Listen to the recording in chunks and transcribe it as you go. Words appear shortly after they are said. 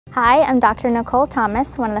Hi, I'm Dr. Nicole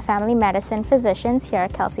Thomas, one of the family medicine physicians here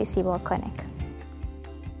at Kelsey-Seybold Clinic.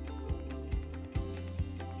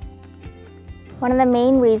 One of the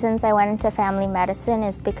main reasons I went into family medicine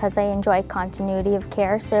is because I enjoy continuity of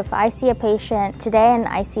care. So if I see a patient today and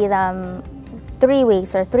I see them 3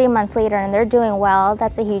 weeks or 3 months later and they're doing well,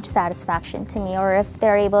 that's a huge satisfaction to me. Or if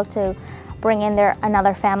they're able to bring in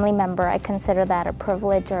another family member, I consider that a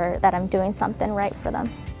privilege or that I'm doing something right for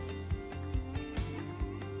them.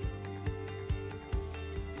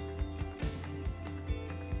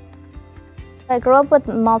 I grew up with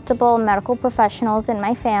multiple medical professionals in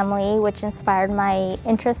my family, which inspired my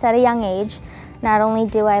interest at a young age. Not only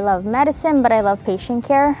do I love medicine, but I love patient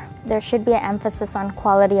care. There should be an emphasis on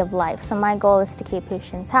quality of life. So my goal is to keep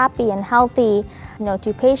patients happy and healthy. No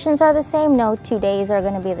two patients are the same, no 2 days are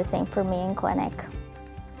going to be the same for me in clinic.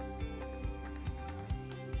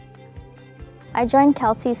 I joined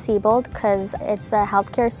Kelsey-Seybold because it's a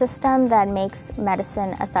healthcare system that makes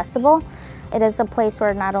medicine accessible. It is a place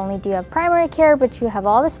where not only do you have primary care, but you have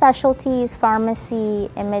all the specialties, pharmacy,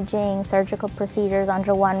 imaging, surgical procedures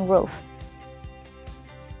under one roof.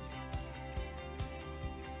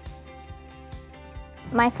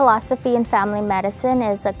 My philosophy in family medicine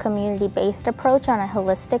is a community-based approach on a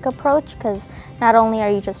holistic approach, because not only are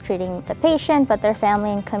you just treating the patient, but their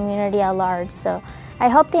family and community at large. So I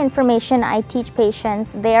hope the information I teach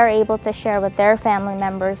patients, they are able to share with their family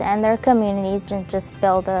members and their communities and just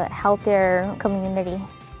build a healthier community.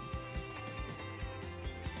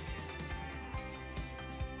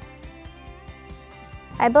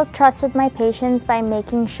 I build trust with my patients by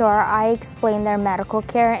making sure I explain their medical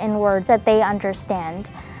care in words that they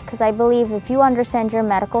understand. Because I believe if you understand your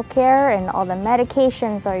medical care and all the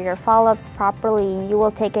medications or your follow-ups properly, you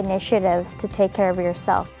will take initiative to take care of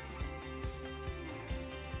yourself.